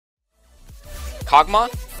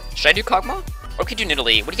Kog'Maw? Should I do Kog'Maw? Or we could do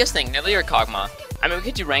Nidalee. What do you guys think? Nidalee or Kog'Maw? I mean, we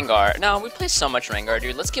could do Rengar. No, we play so much Rengar,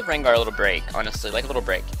 dude. Let's give Rengar a little break, honestly. Like, a little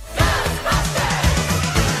break.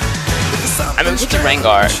 I mean, we could do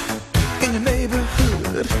Rengar.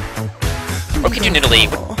 Or we could do Nidalee.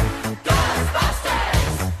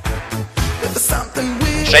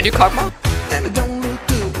 Should I do Kog'Maw?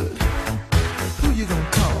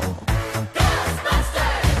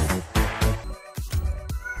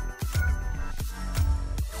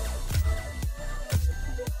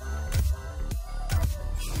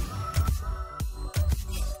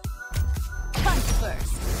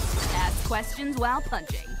 Questions while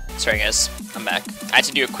punching. Sorry guys, I'm back. I had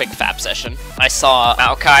to do a quick FAP session. I saw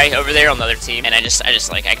Maokai over there on the other team, and I just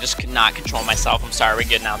could not control myself. I'm sorry, we're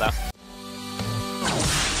good now though.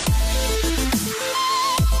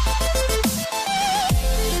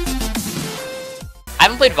 I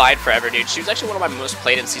haven't played Vi forever, dude. She was actually one of my most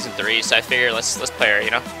played in Season 3, so I figured let's play her, you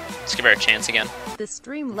know? Let's give her a chance again. The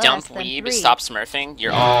stream Dump weeb, stop smurfing.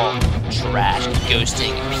 You're all trash,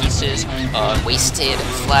 ghosting, pieces, wasted,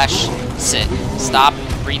 flesh, sit. Stop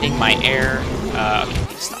breathing my air. Okay,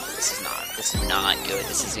 please stop. This is not good.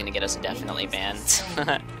 This is gonna get us definitely banned.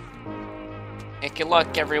 Hey, good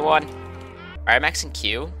luck, everyone. Alright, maxing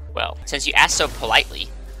Q. Well, since you asked so politely,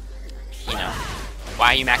 you know,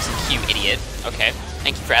 why are you maxing Q, idiot? Okay,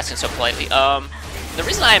 thank you for asking so politely. The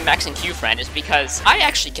reason I am maxing Q, friend, is because I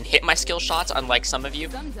actually can hit my skill shots, unlike some of you.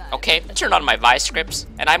 Okay, I turned on my Vi scripts,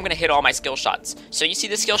 and I'm gonna hit all my skill shots. So you see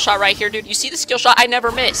the skill shot right here, dude? You see the skill shot? I never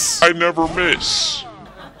miss. I never miss.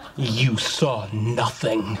 You saw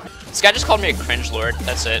nothing. This guy just called me a cringe lord.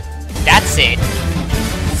 That's it. That's it.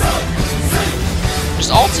 Just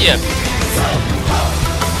ulti him.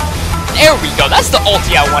 There we go. That's the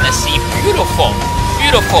ulti I want to see. Beautiful.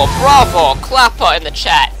 Beautiful. Bravo. Clappa in the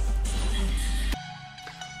chat.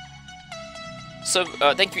 So,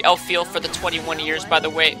 thank you, Elfiel, for the 21 years, by the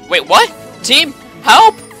way. Wait, what? Team?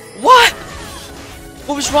 Help? What?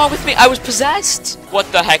 What was wrong with me? I was possessed?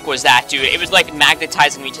 What the heck was that, dude? It was like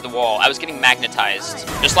magnetizing me to the wall. I was getting magnetized.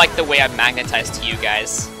 Just like the way I'm magnetized to you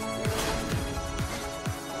guys.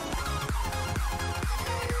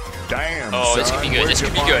 Damn, oh, this son, could be good. This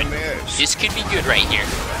could be good. This? This could be good right here.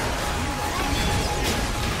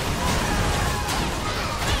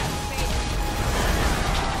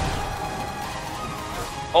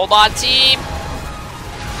 Hold on, team!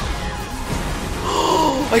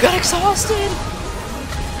 I got exhausted!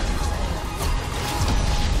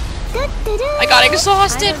 I got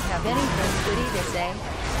exhausted!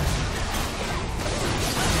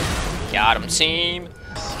 Got him, team!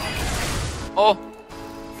 Oh!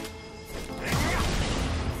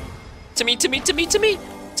 To me,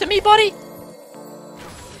 buddy!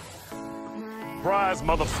 Surprise,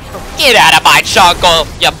 motherfucker! Get out of my jungle,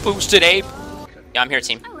 you boosted ape! Yeah, I'm here,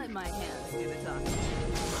 team. I let my hands do the talking.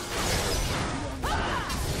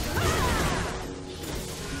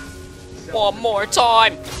 One more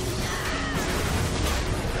time!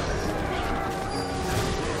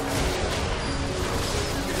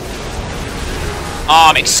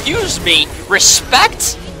 Excuse me,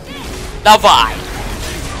 respect the vibe.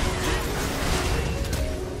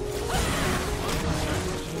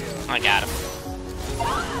 I got him.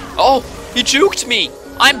 Oh, he juked me!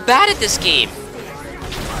 I'm bad at this game!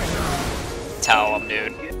 Tell him,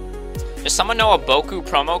 dude. Does someone know a Boku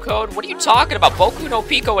promo code? What are you talking about? Boku no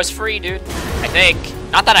Pico is free, dude. I think.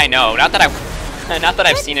 Not that I know. Not that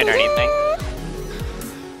I've seen it or anything.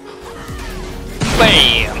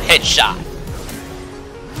 Bam! Headshot.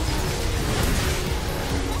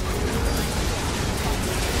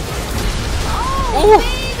 Ooh!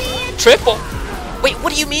 Triple! Wait,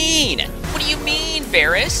 what do you mean? What do you mean,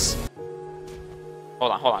 Varus?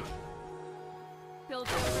 Hold on.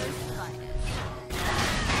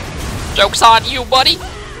 Joke's on you, buddy!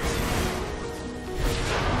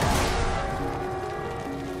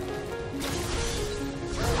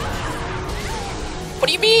 What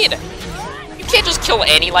do you mean? You can't just kill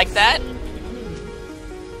Annie like that.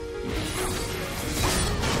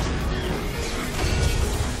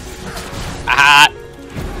 Aha!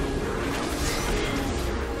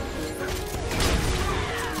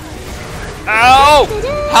 Ow!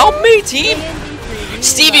 Help me, team!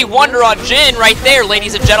 Stevie Wonder on Jin right there,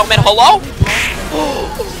 ladies and gentlemen. Hello?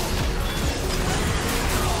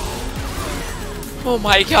 Oh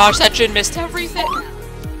my gosh, that Jin missed everything.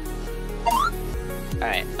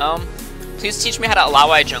 Alright, please teach me how to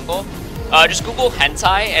Alawai jungle. Just Google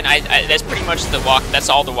hentai, and that's pretty much the that's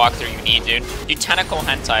all the walkthrough you need, dude. Do tentacle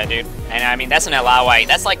hentai, dude. And I mean, that's an Alawai.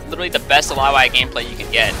 That's like literally the best Alawai gameplay you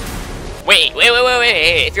can get. Wait.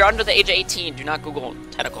 If you're under the age of 18, do not Google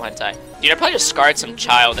tentacle hentai. Dude, I probably just scarred some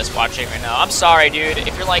child that's watching right now. I'm sorry, dude.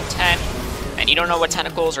 If you're like 10 and you don't know what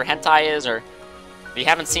tentacles or hentai is, or if you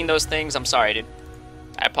haven't seen those things, I'm sorry, dude.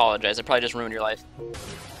 I apologize. I probably just ruined your life.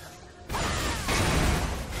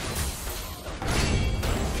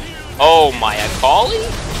 Oh my Akali?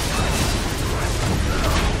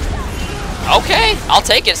 Okay, I'll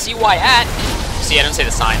take it. See why at. See, I didn't say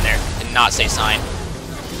the sign there. Did not say sign.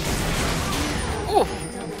 Ooh.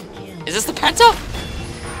 Is this the Penta?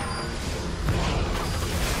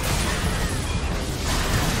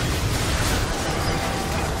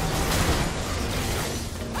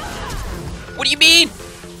 What do you mean?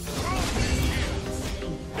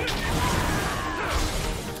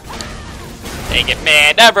 Dang it,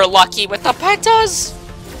 man. Never lucky with the Pentas.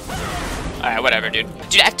 Alright, whatever, dude.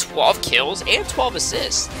 Dude, I have 12 kills and 12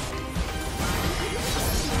 assists.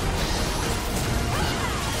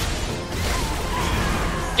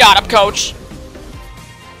 Got him, coach.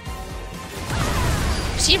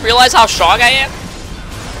 Does he realize how strong I am?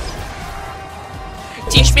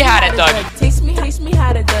 Teach me how to Dougie. Teach me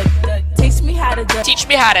how to Dougie. Teach me how to Dougie. Teach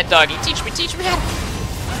me how to Dougie. Teach me how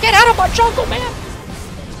to... Get out of my jungle, man.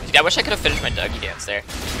 Dude, I wish I could have finished my Dougie dance there.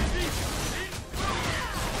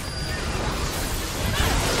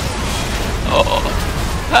 Oh,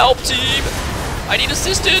 help, team! I need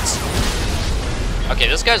assistance! Okay,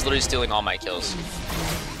 this guy's literally stealing all my kills.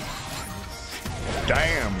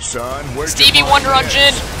 Damn, son. Where's Stevie Wonder on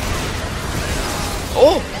Jin!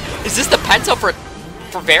 Oh, is this the Penta for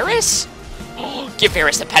Varus? Oh, give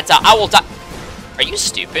Varus the Penta. I will die. Are you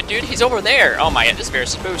stupid, dude? He's over there. Oh my god, this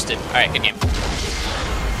Varus is boosted. Alright, good game.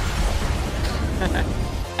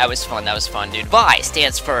 That was fun, dude. Vi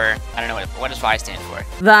stands for... I don't know what does Vi stand for?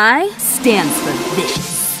 Vi stands for this.